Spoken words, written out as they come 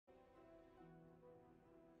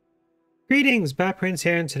Greetings, Batprince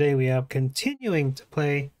here, and today we are continuing to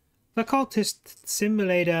play the Cultist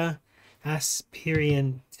Simulator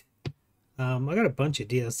Aspirant. I got a bunch of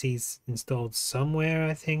DLCs installed somewhere,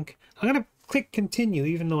 I think. I'm gonna click continue,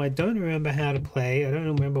 even though I don't remember how to play. I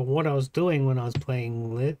don't remember what I was doing when I was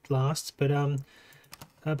playing Lit last, but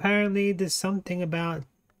apparently there's something about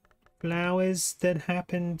flowers that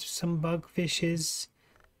happened, some bug fishes.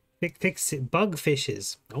 Fix it. Bug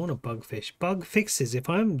fishes. I want a bug fish. Bug fixes. If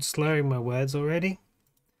I'm slurring my words already,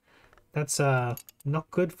 that's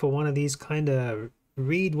not good for one of these kind of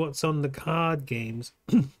read what's on the card games.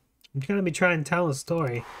 I'm gonna be trying to tell a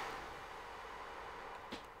story.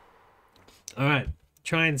 All right,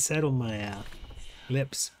 try and settle my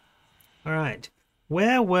lips. All right,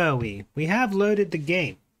 where were we? We have loaded the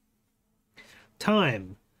game.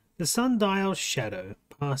 Time. The sundial's shadow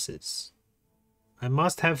passes. I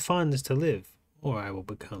must have funds to live, or I will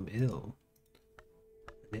become ill.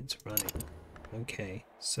 And it's running. Okay,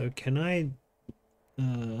 so can I...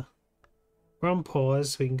 We're on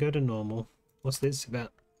pause, we can go to normal. What's this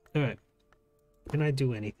about? Alright. Can I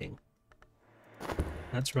do anything?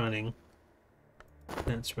 That's running.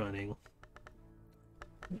 That's running.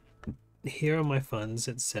 Here are my funds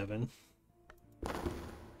at 7.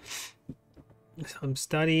 I'm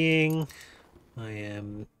studying. I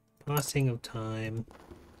am... Passing of time.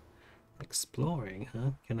 Exploring,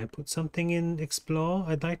 huh? Can I put something in explore?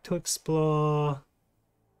 I'd like to explore...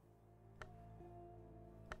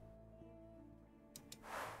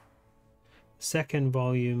 Second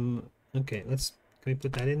volume. Okay, let's... Can we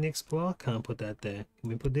put that in the explore? Can't put that there.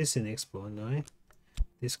 Can we put this in the explore? No.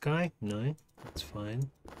 This guy? No. That's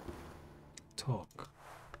fine. Talk.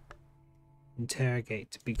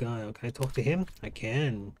 Interrogate. Beguile. Can I talk to him? I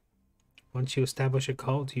can. Once you establish a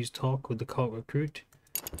cult, use talk with the cult recruit.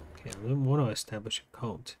 Okay, I don't want to establish a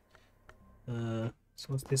cult. So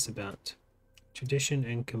what's this about? Tradition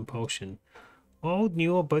and compulsion. Old,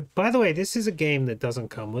 new, but by the way, this is a game that doesn't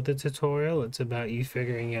come with a tutorial. It's about you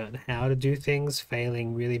figuring out how to do things,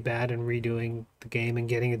 failing really bad and redoing the game and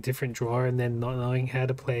getting a different drawer and then not knowing how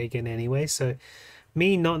to play again anyway. So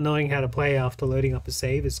me not knowing how to play after loading up a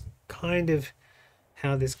save is kind of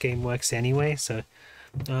how this game works anyway. So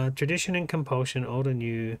tradition and compulsion, old and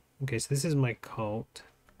new. Okay, so this is my cult.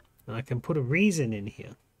 I can put a reason in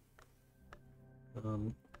here.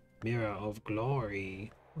 Mirror of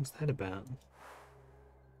glory. What's that about?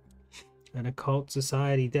 An occult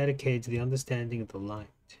society dedicated to the understanding of the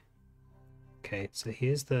light. Okay, so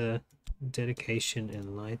here's the dedication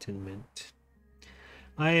enlightenment.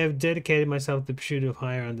 I have dedicated myself to the pursuit of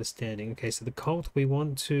higher understanding. Okay, so the cult, we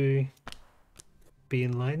want to be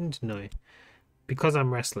enlightened? No. Because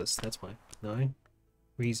I'm restless, that's why. No.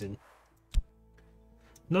 Reason.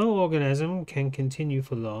 No organism can continue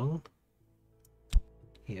for long.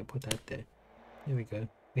 Here, put that there. There we go.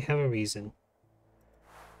 We have a reason.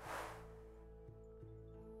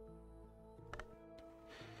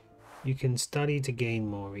 You can study to gain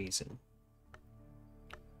more reason.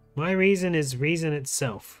 My reason is reason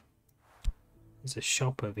itself. There's a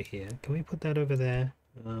shop over here. Can we put that over there?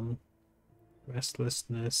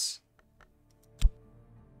 Restlessness.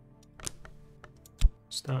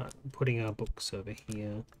 Start putting our books over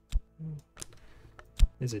here.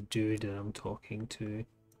 There's a dude that I'm talking to.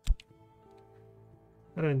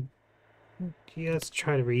 I don't... Yeah, let's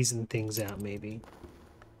try to reason things out, maybe.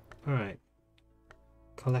 Alright.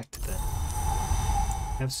 Collect that.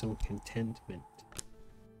 Have some contentment.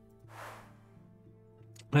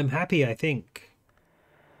 I'm happy, I think.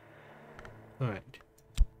 Alright.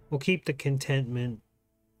 We'll keep the contentment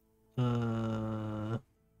over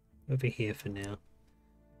here for now.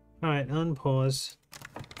 Alright, unpause.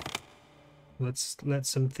 Let's let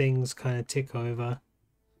some things kind of tick over.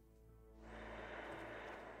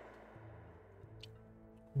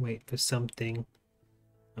 Wait for something.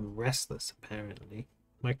 I'm restless, apparently.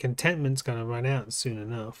 My contentment's gonna run out soon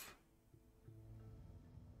enough.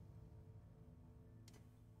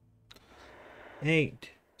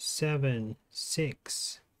 Eight, 7,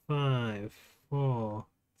 6, 5, 4,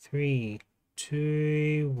 3,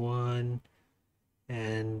 2, 1.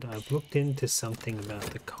 And I've looked into something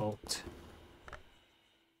about the cult.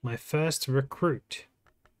 My first recruit.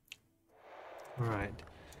 Alright.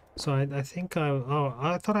 So I think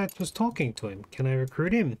I thought I was talking to him. Can I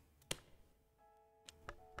recruit him?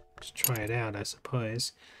 Let's try it out, I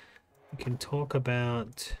suppose. We can talk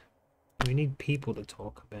about... We need people to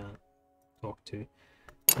talk to.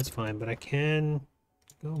 That's fine, but I can...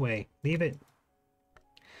 Go away. Leave it.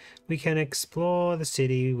 We can explore the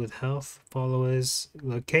city with health, followers,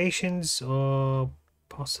 locations, or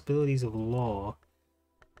possibilities of law.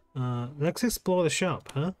 Let's explore the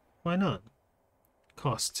shop, huh? Why not?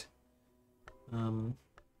 Cost.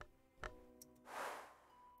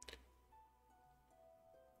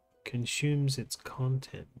 Consumes its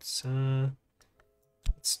contents.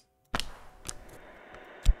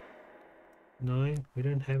 No, we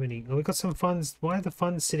don't have any. Oh, we got some funds. Why are the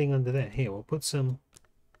funds sitting under there? Here, we'll put some.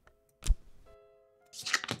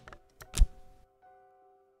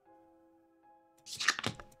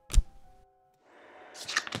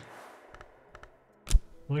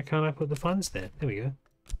 Why can't I put the funds there? There we go.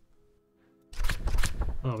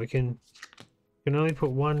 Oh, we can only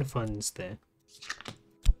put one funds there.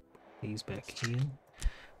 These back here.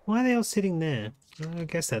 Why are they all sitting there? I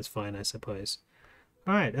guess that's fine, I suppose.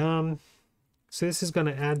 Alright, so this is going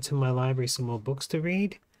to add to my library some more books to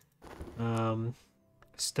read.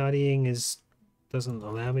 Studying doesn't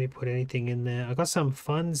allow me to put anything in there. I got some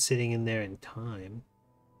funds sitting in there in time.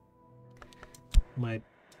 Am I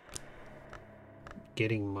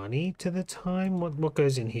getting money to the time? What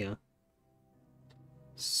goes in here?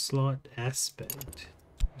 Slot aspect.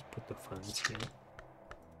 Let's put the funds here.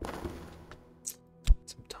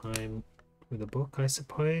 Some time with a book, I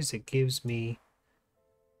suppose. It gives me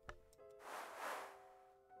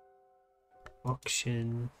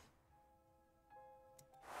auction.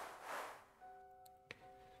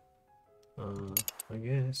 I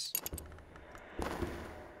guess.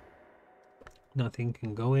 Nothing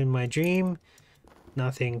can go in my dream.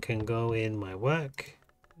 Nothing can go in my work.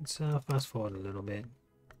 Let's fast forward a little bit.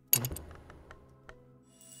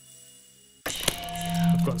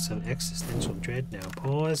 I've got some existential dread now.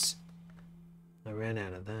 Pause. I ran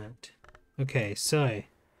out of that. Okay, so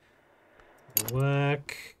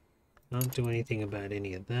work. Can't do anything about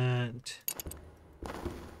any of that.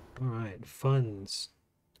 Alright, funds.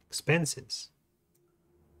 Expenses.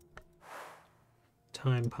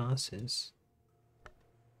 Time passes.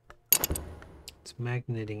 It's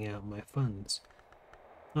magneting out my funds.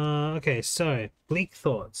 Okay, so bleak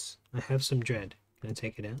thoughts. I have some dread. Can I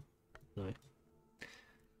take it out? No.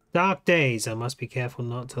 Dark days. I must be careful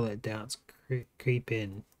not to let doubts creep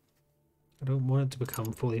in. I don't want it to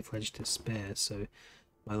become fully fledged despair, so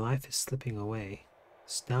my life is slipping away.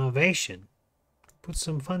 Starvation. Put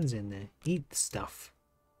some funds in there. Eat stuff.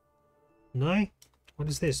 No? What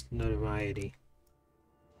is this? Notoriety.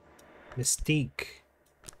 Mystique.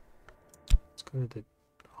 Let's go to the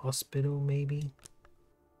hospital, maybe?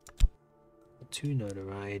 2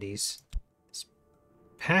 notorieties. There's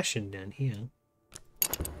passion down here.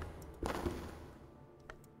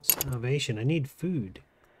 Starvation. I need food.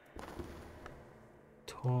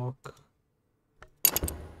 Talk.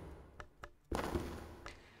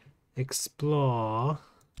 Explore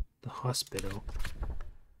the hospital.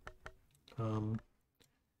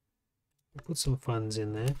 Put some funds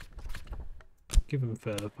in there. Give him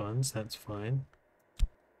further funds. That's fine.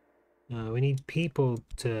 We need people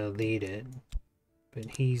to lead it.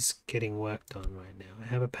 But he's getting worked on right now. I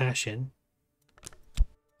have a passion.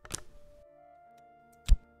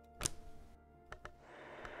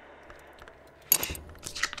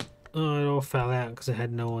 Oh, it all fell out because I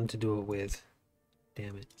had no one to do it with.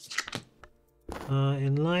 Damn it.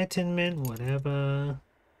 Enlightenment, whatever.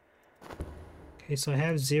 Okay, so I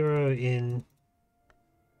have 0 in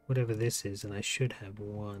whatever this is, and I should have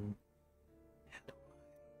 1.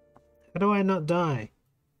 How do I not die?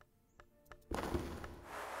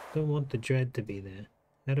 Don't want the dread to be there.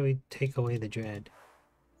 How do we take away the dread?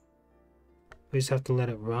 We just have to let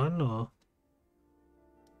it run, or?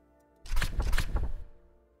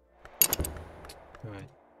 Alright.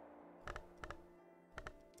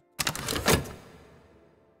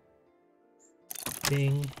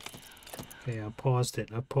 Ding. Okay, I paused it.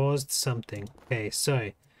 I paused something. Okay,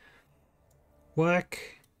 so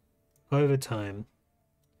work overtime.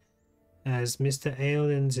 As Mr.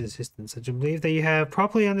 Ailden's assistant, I believe that you have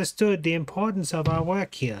properly understood the importance of our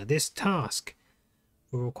work here. This task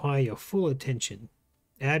will require your full attention.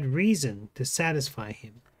 Add reason to satisfy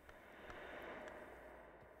him.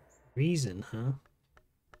 Reason, huh?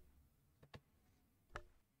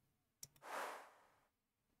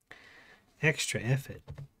 Extra effort.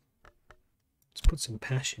 Let's put some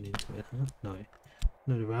passion into it, huh? No.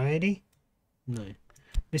 Notoriety? No.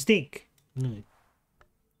 Mystique? No.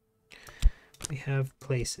 We have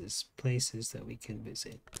places that we can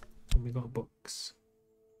visit. And we got books.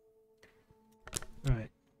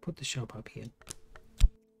 Alright, put the shop up here.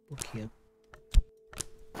 Book here.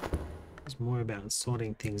 It's more about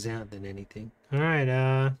sorting things out than anything. Alright,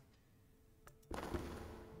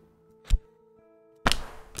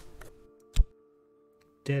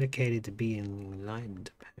 dedicated to being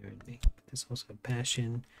enlightened, apparently. There's also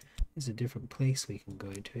passion. There's a different place we can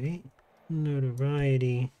go to.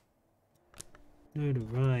 Notoriety.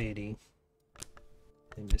 Notoriety.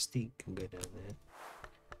 And Mystique can go down there.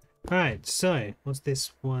 Alright, so what's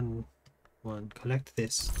this one? Collect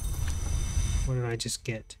this. What did I just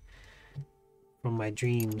get? From my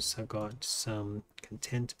dreams, I got some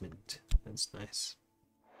contentment. That's nice.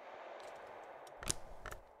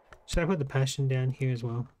 Should I put the passion down here as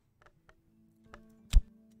well?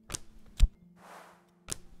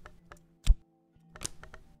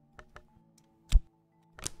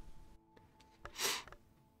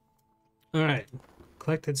 Alright.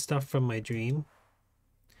 Collected stuff from my dream.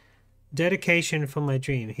 Dedication from my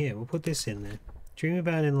dream. Here, we'll put this in there. Dream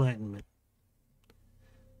about enlightenment.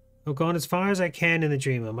 I've gone as far as I can in the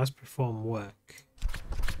dream. I must perform work.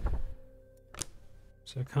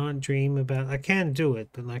 So I can't dream about... I can do it,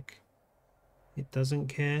 but like... It doesn't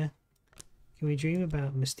care. Can we dream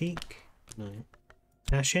about Mystique? No.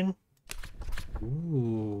 Passion?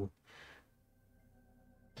 Ooh.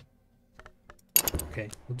 Okay,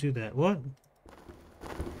 we'll do that. What?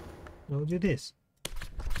 We'll do this.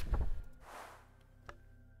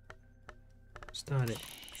 Start it.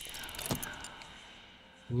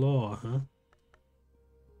 Law, huh?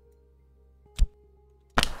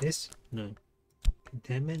 This? No.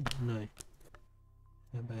 Contentment? No.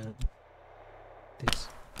 How about this?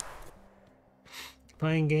 If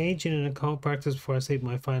I engage in an occult practice before I sleep,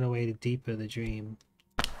 my final way to deeper the dream.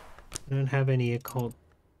 I don't have any occult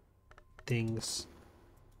things.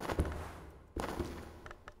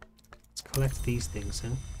 Let's collect these things,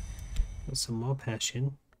 huh? Got some more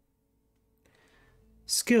passion.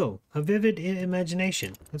 Skill, a vivid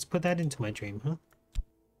imagination. Let's put that into my dream, huh?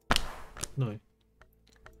 No.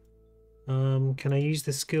 Can I use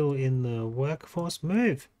the skill in the workforce?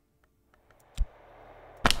 Move!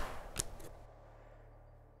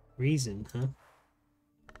 Reason, huh?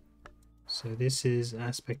 So this is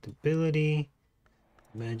aspect ability,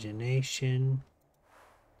 imagination,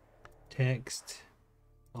 text,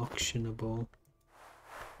 auctionable,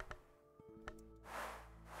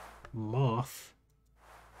 moth,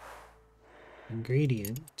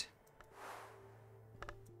 ingredient,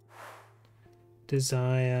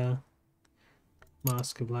 desire,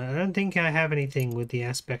 mask of light. I don't think I have anything with the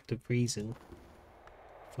aspect of reason.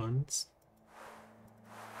 Funds.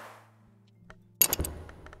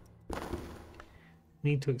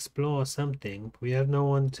 Need to explore something, but we have no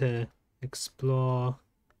one to explore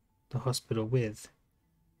the hospital with.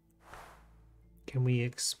 Can we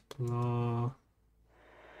explore...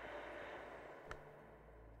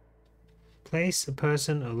 Place, a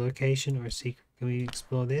person, a location, or a secret? Can we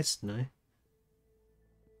explore this? No.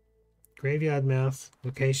 Graveyard mouth,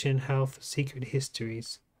 location, health, secret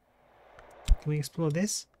histories. Can we explore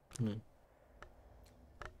this? No.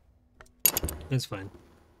 That's fine.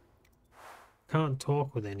 Can't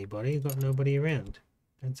talk with anybody, got nobody around.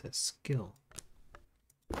 That's a skill.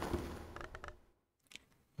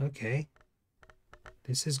 Okay.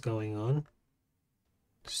 This is going on.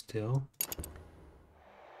 Still.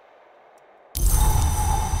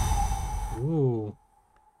 Ooh.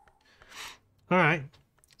 Alright.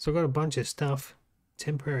 So I've got a bunch of stuff.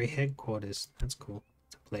 Temporary headquarters. That's cool.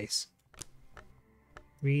 It's a place.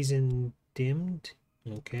 Reason dimmed.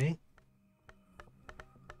 Okay.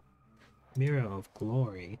 Mirror of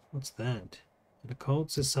Glory. What's that? An occult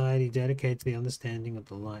society dedicated to the understanding of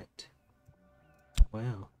the light.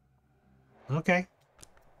 Wow. Okay.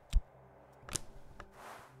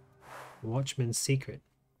 Watchman's secret.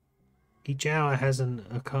 Each hour has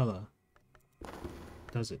a color.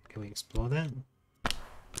 Does it? Can we explore that?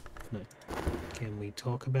 No. Can we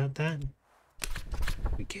talk about that?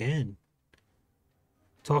 We can.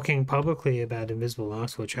 Talking publicly about invisible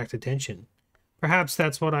arts will attract attention. Perhaps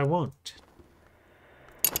that's what I want.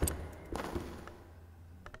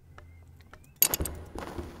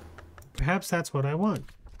 Perhaps that's what I want.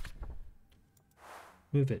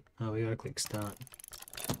 Move it. Oh, we gotta click start.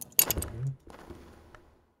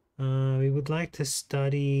 We would like to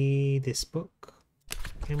study this book.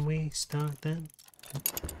 Can we start that?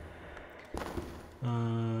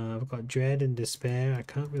 I've got dread and despair. I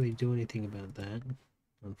can't really do anything about that,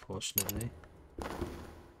 unfortunately.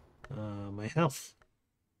 My health.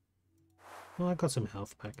 Well, I got some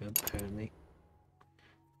health back up, apparently.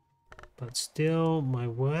 But still, my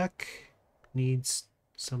work needs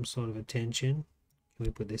some sort of attention. Can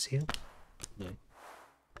we put this here? No.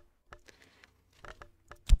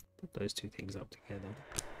 Put those two things up together.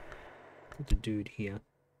 Put the dude here.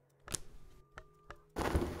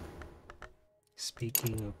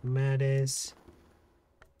 Speaking of matters.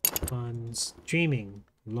 Funds. Dreaming.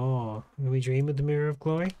 Law. Can we dream of the Mirror of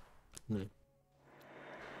Glory? No.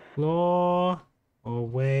 Law or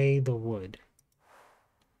weigh the wood.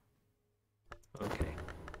 Okay.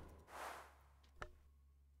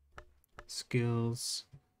 Skills.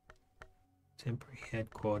 Temporary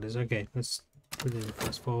headquarters. Okay, let's put it in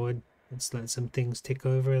fast forward. Let's let some things tick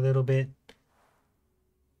over a little bit.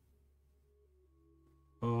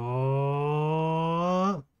 Oh,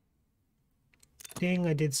 ding,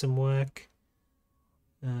 I did some work.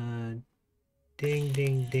 Ding,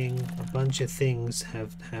 ding, ding. A bunch of things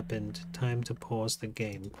have happened. Time to pause the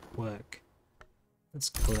game. Work. Let's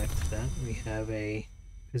collect that. We have a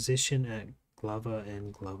position at Glover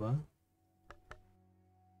and Glover.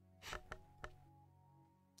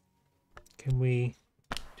 Can we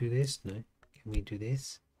do this? No. Can we do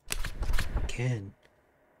this? We can.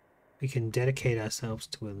 We can dedicate ourselves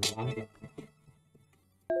to a lava.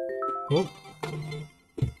 Oh!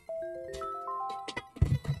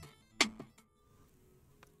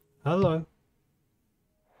 Hello.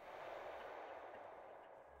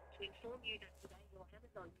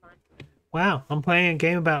 Wow, I'm playing a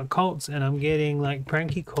game about cults and I'm getting like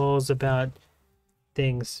pranky calls about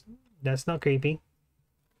things. That's not creepy.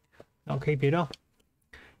 Not creepy at all.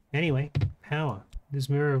 Anyway, power. Is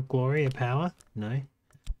Mirror of Glory a power? No.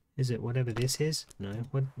 Is it whatever this is? No.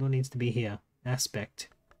 What needs to be here? Aspect.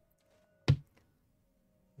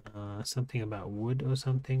 Something about wood or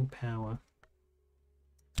something. Power.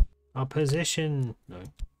 Opposition. No,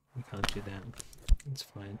 we can't do that. It's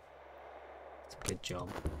fine. It's a good job.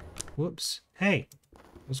 Whoops. Hey, I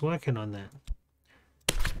was working on that.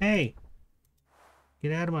 Hey,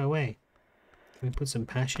 get out of my way. Can we put some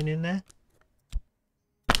passion in there?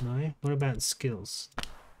 No. What about skills?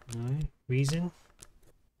 No. Reason?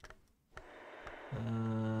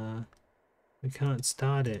 We can't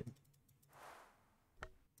start it.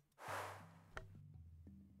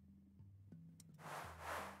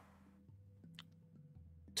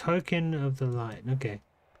 Token of the light. Okay.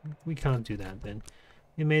 We can't do that then.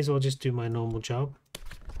 We may as well just do my normal job.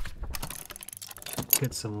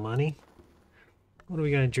 Get some money. What are we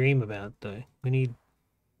going to dream about though? We need...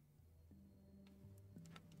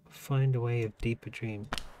 Find a way of deeper dream.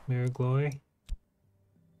 Mirror glory.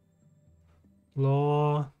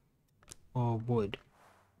 Law. Or wood.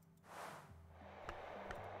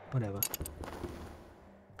 Whatever.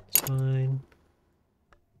 It's fine.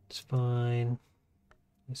 It's fine.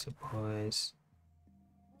 I suppose.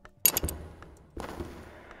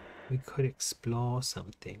 We could explore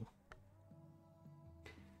something.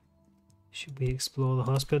 Should we explore the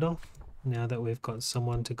hospital? Now that we've got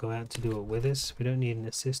someone to go out to do it with us. We don't need an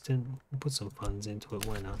assistant. We'll put some funds into it,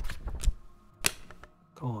 why not?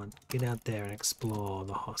 Go on, get out there and explore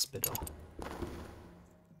the hospital.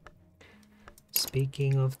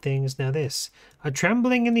 Speaking of things, now this. A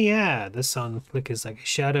trembling in the air. The sun flickers like a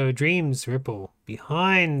shadow. Dreams ripple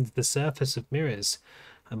behind the surface of mirrors.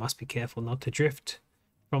 I must be careful not to drift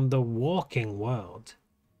from the walking world.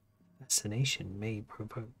 Fascination may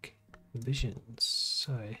provoke visions.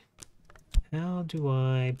 So, how do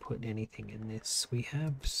I put anything in this? We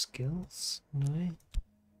have skills? No.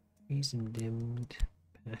 Reason dimmed.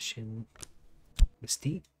 Passion.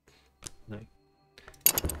 Mystique? No.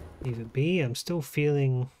 Leave it be. I'm still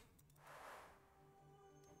feeling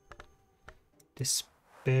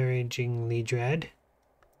disparagingly dread.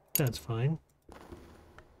 That's fine.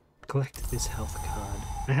 Collect this health card.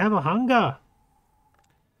 I have a hunger!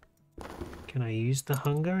 Can I use the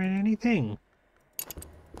hunger in anything?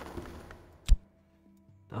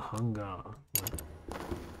 The hunger.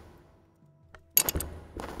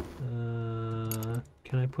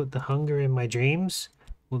 Can I put the hunger in my dreams?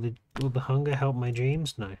 Will the hunger help my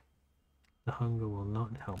dreams? No. The hunger will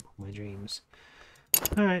not help my dreams.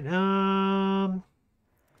 Alright,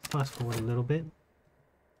 fast forward a little bit.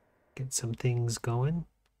 Get some things going.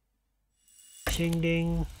 Ding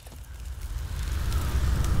ding.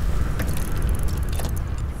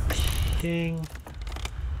 Ding.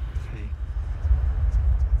 Okay.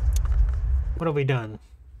 What have we done?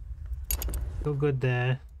 Feel good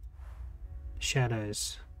there.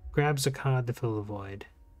 Shadows. Grabs a card to fill the void.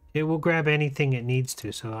 It will grab anything it needs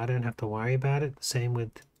to, so I don't have to worry about it. The same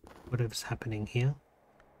with whatever's happening here.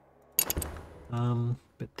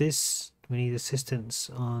 But this, we need assistance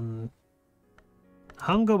on...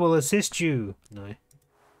 Hunger will assist you! No. I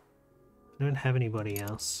don't have anybody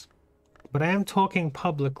else. But I am talking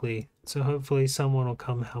publicly, so hopefully someone will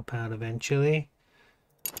come help out eventually.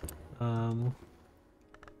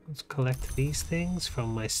 Let's collect these things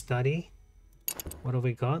from my study. What have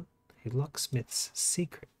we got? A locksmith's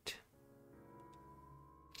secret.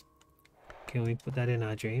 Can we put that in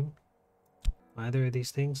our dream? Either of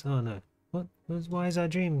these things? Oh no. What? Why is our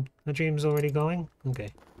dream? Our dream's already going? Okay.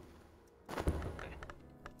 Okay.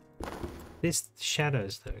 This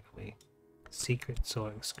shadows though, can we? secrets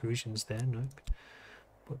or exclusions there. Nope.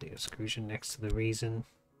 Put the exclusion next to the reason.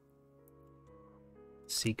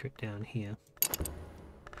 Secret down here.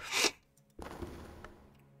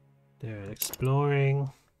 They're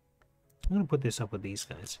exploring. I'm gonna put this up with these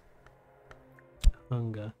guys.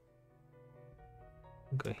 Hunger.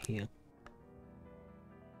 We'll go here.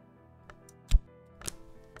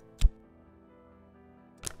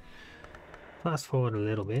 Fast forward a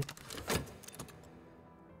little bit.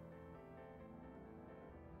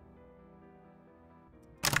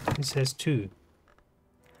 It says 2.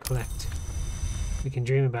 Collect. We can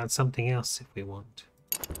dream about something else if we want.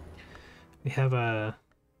 We have a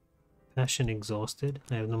passion exhausted.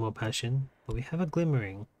 I have no more passion, but we have a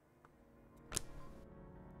glimmering.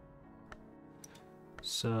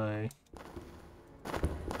 So,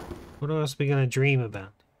 what else are we going to dream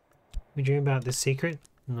about? We dream about the secret?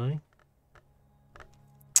 No.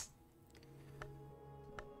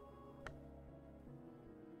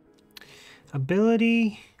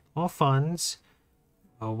 Ability or funds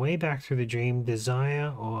are way back through the dream,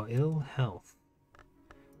 desire or ill health.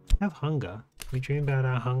 We have hunger. We dream about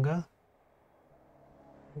our hunger.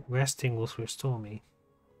 Resting will restore me.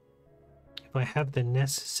 If I have the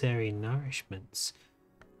necessary nourishments.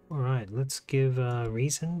 Alright, let's give a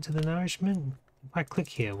reason to the nourishment. If I click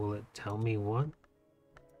here, will it tell me what?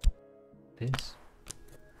 This.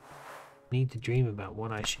 Need to dream about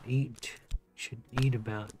what I should eat. Should eat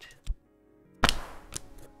about.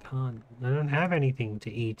 I don't have anything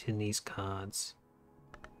to eat in these cards.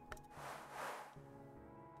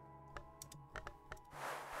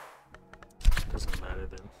 Doesn't matter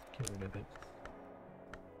then. Get rid of it.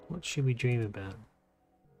 What should we dream about?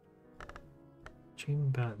 Dream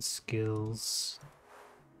about skills.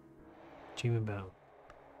 Dream about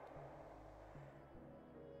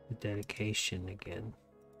the dedication again.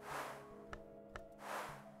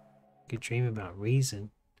 Could dream about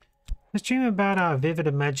reason. Let's dream about our vivid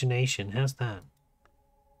imagination. How's that?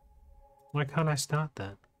 Why can't I start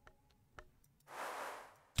that?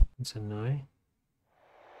 It's a no.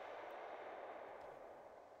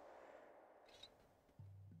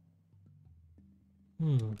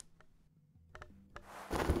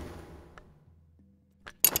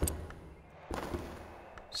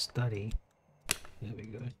 Study. There we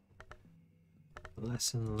go.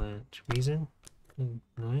 Lesson learned. Reason?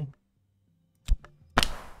 No.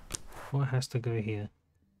 What has to go here?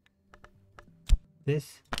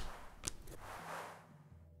 This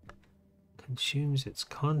consumes its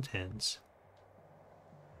contents.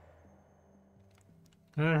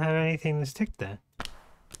 I don't have anything to stick there.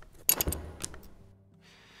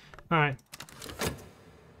 Alright.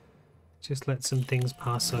 Just let some things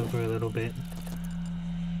pass over a little bit.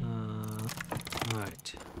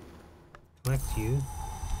 Alright. Collect you.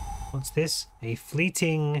 What's this? A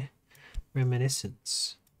fleeting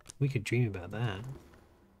reminiscence. We could dream about that.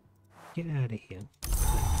 Get out of here.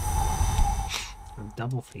 A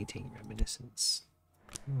double fleeting reminiscence.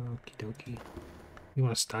 Okie dokie. You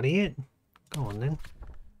want to study it? Go on then.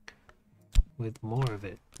 With more of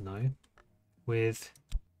it? No. With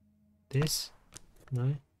this?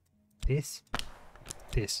 No. This?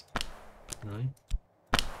 This? No.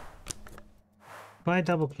 If I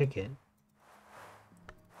double click it,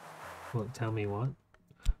 will it tell me what?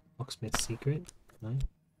 Locksmith's secret? No.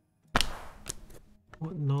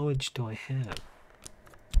 What knowledge do I have?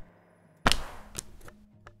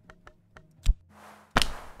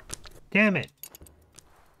 Damn it!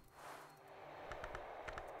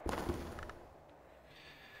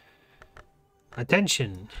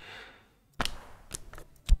 Attention!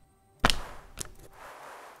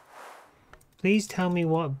 Please tell me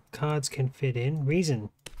what cards can fit in. Reason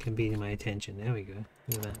can be my attention. There we go.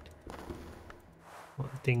 Look at that. What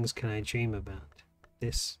things can I dream about?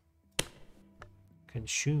 This.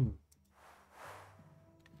 Consume.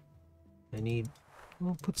 I need...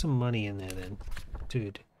 We'll put some money in there then.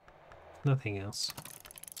 Dude. Nothing else.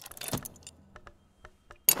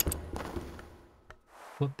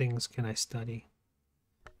 What things can I study?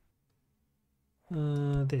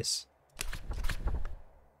 This.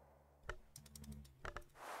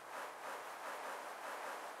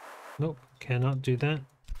 Nope, cannot do that.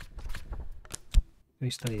 Can we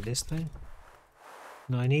study this thing?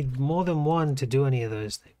 No, I need more than one to do any of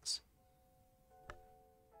those things.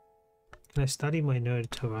 Can I study my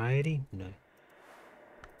notoriety? No.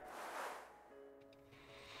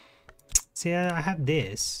 See, I have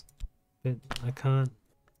this, but I can't.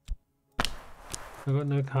 I've got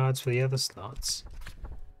no cards for the other slots.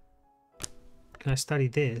 Can I study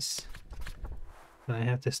this? But I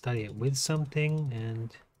have to study it with something,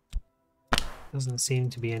 and doesn't seem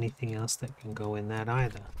to be anything else that can go in that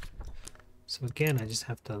either. So again, I just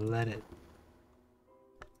have to let it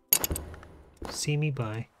see me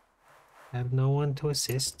by. I have no one to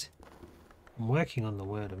assist. I'm working on the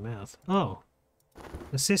word of mouth. Oh,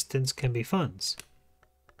 assistance can be funds.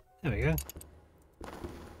 There we go.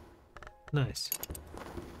 Nice.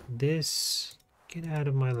 This, get out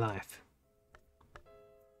of my life.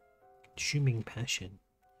 Consuming passion.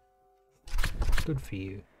 Good for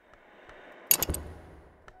you.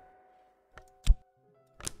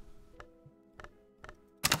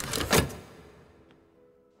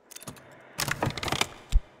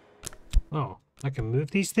 Oh, I can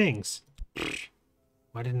move these things.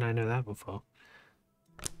 Why didn't I know that before?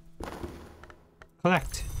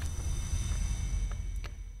 Collect.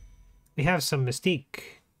 We have some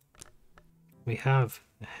mystique. We have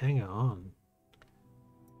a hanger-on.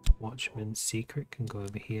 Watchman's secret can go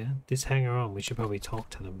over here. This hanger-on, we should probably talk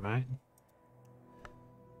to them, right?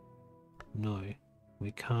 No,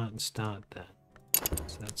 we can't start that.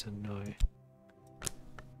 So that's a no.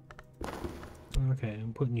 Okay,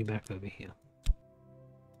 I'm putting you back over here.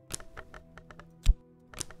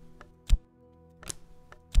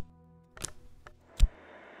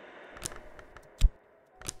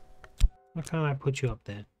 Why can't I put you up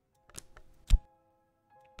there?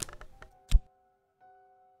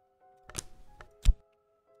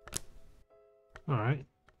 Alright.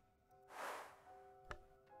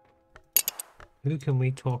 Who can we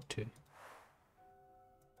talk to?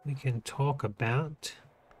 We can talk about...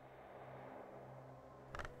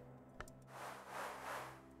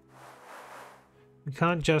 We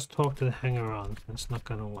can't just talk to the hanger-on. That's not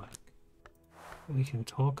going to work. We can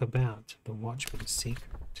talk about the Watchman's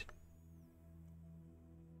secret.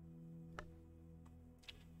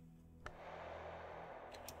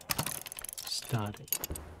 Start it.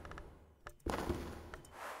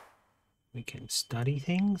 We can study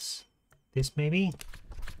things. This maybe?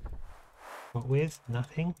 What with?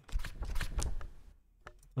 Nothing.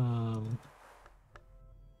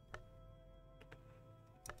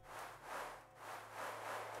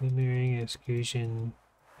 Glimmering, exclusion,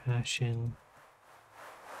 passion.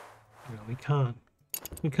 No, we can't.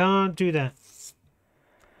 We can't do that.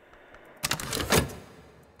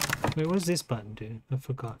 Wait, what does this button do? I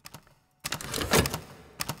forgot.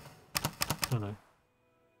 Oh no.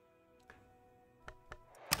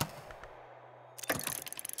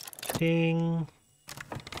 Ding.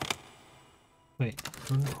 Wait,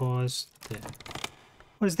 unpause there.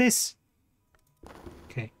 What is this?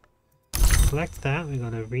 Okay. Select that. We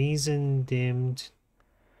got a reason dimmed.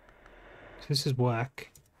 This is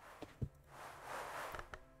work.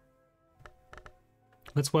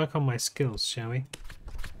 Let's work on my skills, shall we?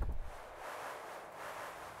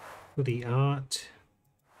 For the art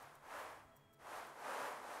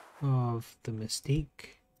of the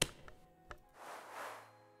mystique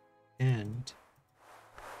and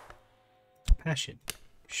passion.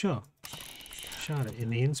 Sure. Charlotte.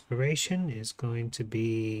 And the inspiration is going to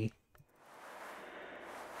be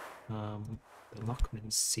the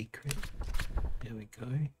Lockman's secret. There we go.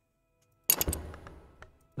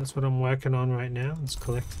 That's what I'm working on right now. Let's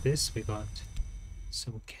collect this. We got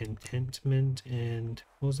some contentment and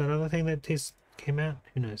what was that other thing that came out?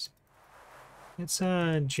 Who knows? Let's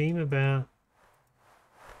dream about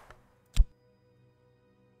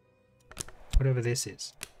whatever this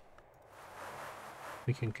is.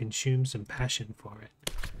 We can consume some passion for it.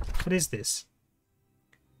 What is this?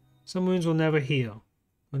 Some wounds will never heal.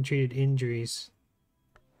 Untreated injuries.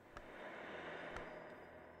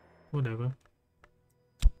 Whatever.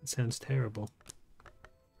 It sounds terrible.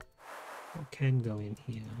 What can go in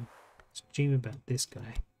here? Let's dream about this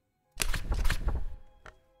guy.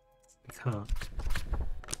 We can't.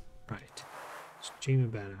 Right. Let's dream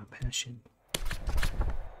about our passion.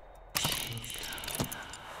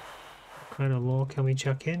 What kind of lore can we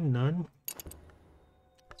chuck in? None.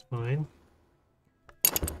 It's fine.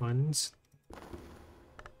 Funds.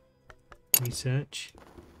 Research.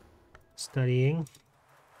 Studying.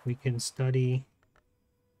 We can study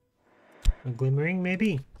a glimmering,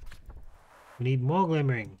 maybe? We need more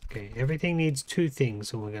glimmering. Okay, everything needs 2 things,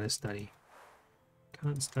 so we're going to study.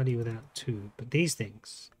 Can't study without 2, but these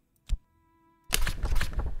things.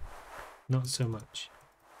 Not so much.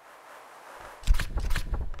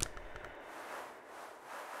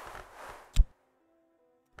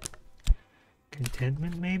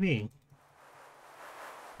 Contentment, maybe?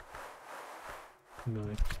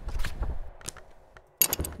 No.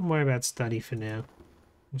 Don't worry about study for now.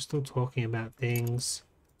 I'm still talking about things.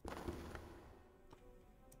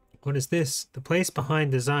 What is this? The place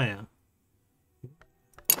behind desire.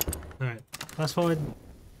 Alright, fast forward.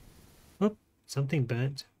 Oop, something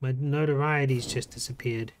burnt. My notoriety's just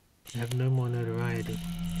disappeared. I have no more notoriety.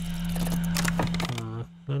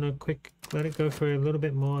 No, quick. Let it go for a little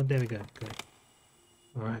bit more. There we go. Good.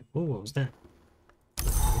 Alright. Oh, what was that?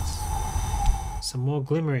 Some more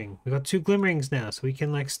glimmering. We got 2 glimmerings now, so we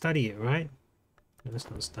can like study it, right? No, let's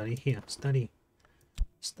not study. Here, study.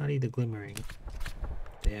 Study the glimmering.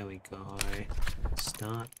 There we go.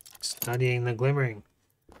 Start studying the glimmering.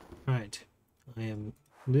 Right. I am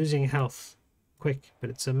losing health. Quick, but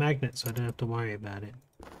it's a magnet, so I don't have to worry about it.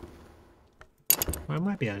 Well, I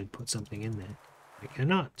might be able to put something in there. I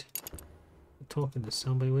cannot. I'm talking to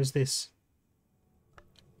somebody. Where's this?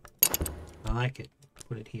 I like it.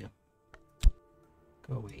 Put it here.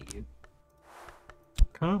 Go away, you.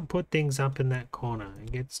 Can't put things up in that corner.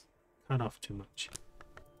 It gets cut off too much.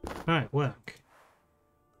 Alright, work.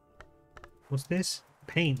 What's this?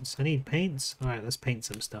 Paints. I need paints. Alright, let's paint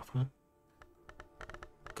some stuff, huh?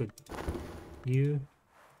 Good. You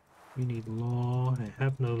need law. I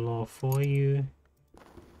have no law for you.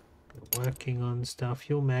 You're working on stuff.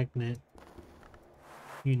 You're magnet.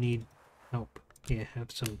 You need help. Here,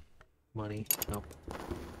 have some money. Help.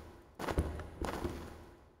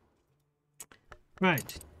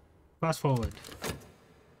 Right. Fast forward.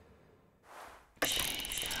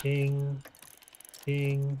 Ding.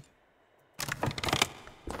 Ding.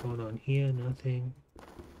 Hold on here, nothing.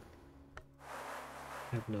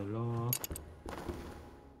 Have no law.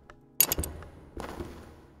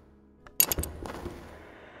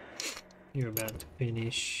 You're about to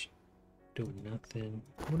finish. Doing nothing.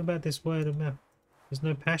 What about this word of mouth? There's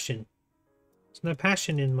no passion. There's no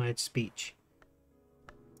passion in my speech.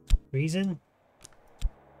 Reason?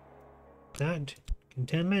 That.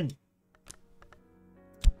 Contentment.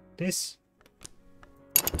 This.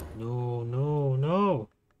 No, no, no.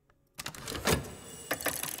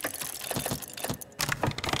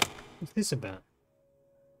 What's this about?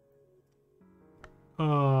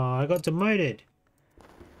 Oh, I got demoted.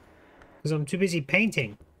 Because I'm too busy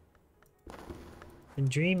painting. And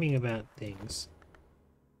dreaming about things.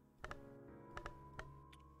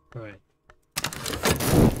 Alright.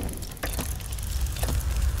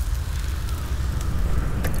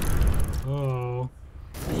 Oh.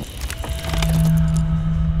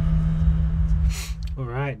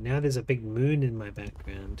 Alright, now there's a big moon in my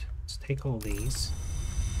background. Let's take all these.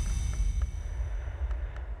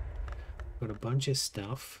 Got a bunch of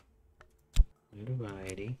stuff.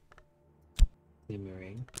 Notoriety.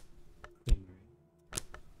 Glimmering. Glimmering.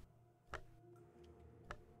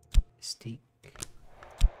 Mystique.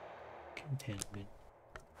 Contentment.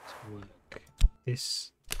 Let's work.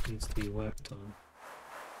 This needs to be worked on.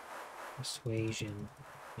 Persuasion.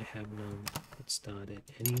 I have none. Let's start it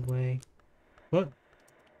anyway. What?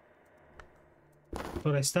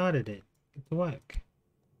 Thought I started it. Get to work.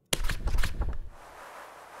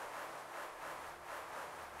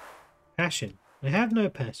 Passion. I have no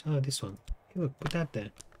passion. Oh, this one. Hey, look, put that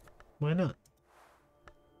there. Why not?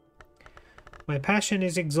 My passion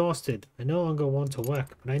is exhausted. I no longer want to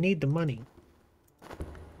work, but I need the money.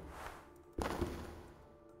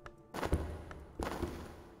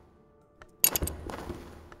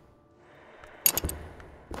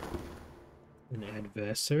 An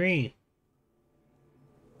adversary.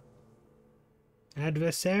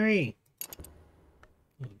 Adversary.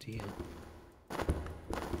 Oh dear.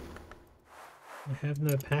 I have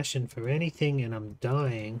no passion for anything and I'm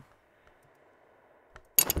dying.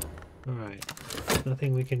 Alright.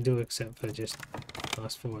 Nothing we can do except for just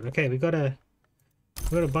fast forward. Okay, we got a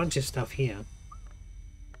bunch of stuff here.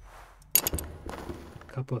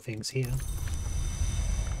 A couple of things here.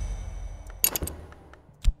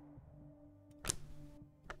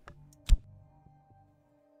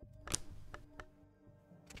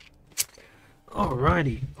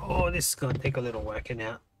 Alrighty. Oh, this is gonna take a little working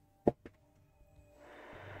out.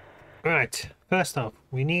 Alright, first off,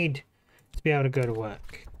 we need to be able to go to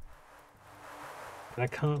work. But I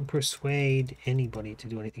can't persuade anybody to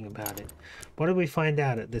do anything about it. What did we find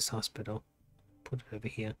out at this hospital? Put it over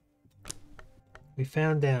here. We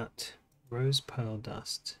found out rose pearl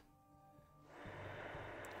dust.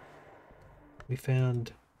 We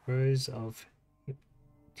found rose of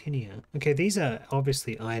tinea. Okay, these are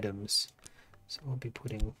obviously items. So I'll be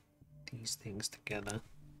putting these things together.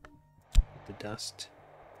 The dust.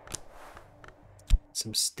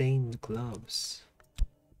 Some stained gloves.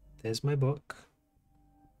 There's my book.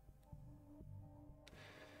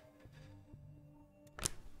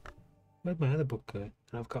 Where'd my other book go? And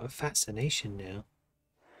I've got a fascination now.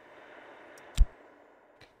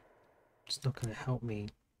 It's not going to help me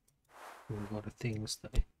with a lot of things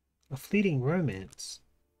though. A fleeting romance.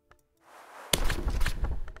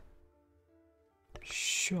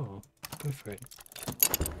 Sure, go for it.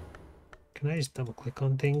 Can I just double click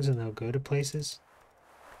on things and they'll go to places?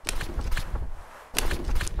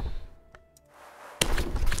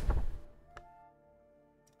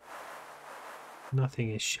 Nothing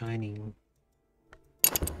is shining.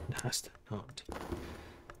 It has to not.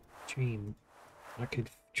 Dream. I could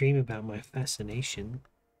dream about my fascination.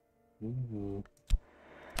 Ooh.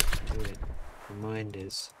 Do it.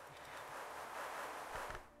 Reminders.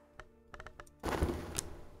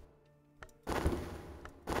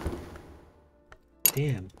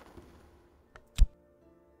 Damn.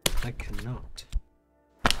 I cannot.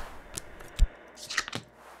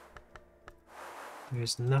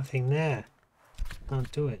 There's nothing there. Can't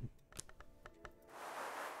do it.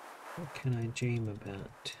 What can I dream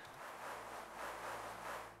about?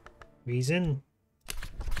 Reason?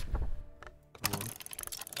 Come on.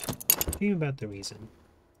 Dream about the reason.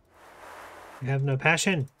 You have no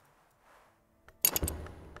passion.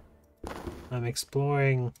 I'm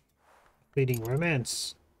exploring fleeting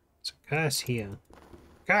romance. It's a curse here.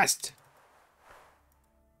 Cursed!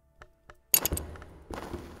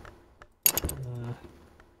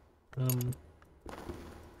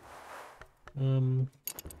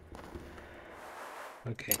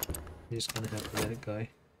 Okay. I'm just gonna have to let it go.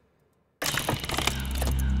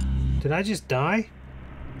 Did I just die?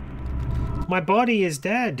 My body is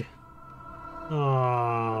dead!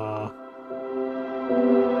 Aww.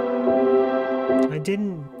 I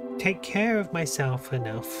didn't take care of myself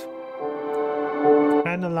enough.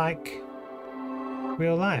 Kinda like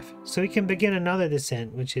real life. So we can begin another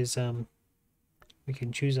descent, which is, we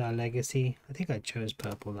can choose our legacy. I think I chose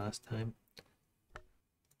purple last time.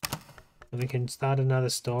 And we can start another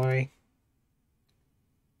story.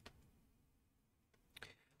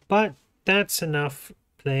 But that's enough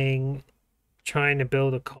playing, trying to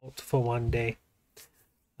build a cult for one day.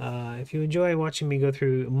 If you enjoy watching me go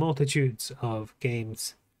through multitudes of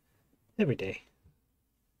games every day,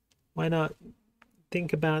 why not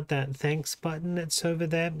think about that thanks button that's over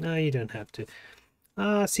there? No, you don't have to.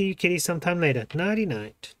 See you kitty sometime later. Nighty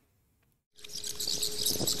night.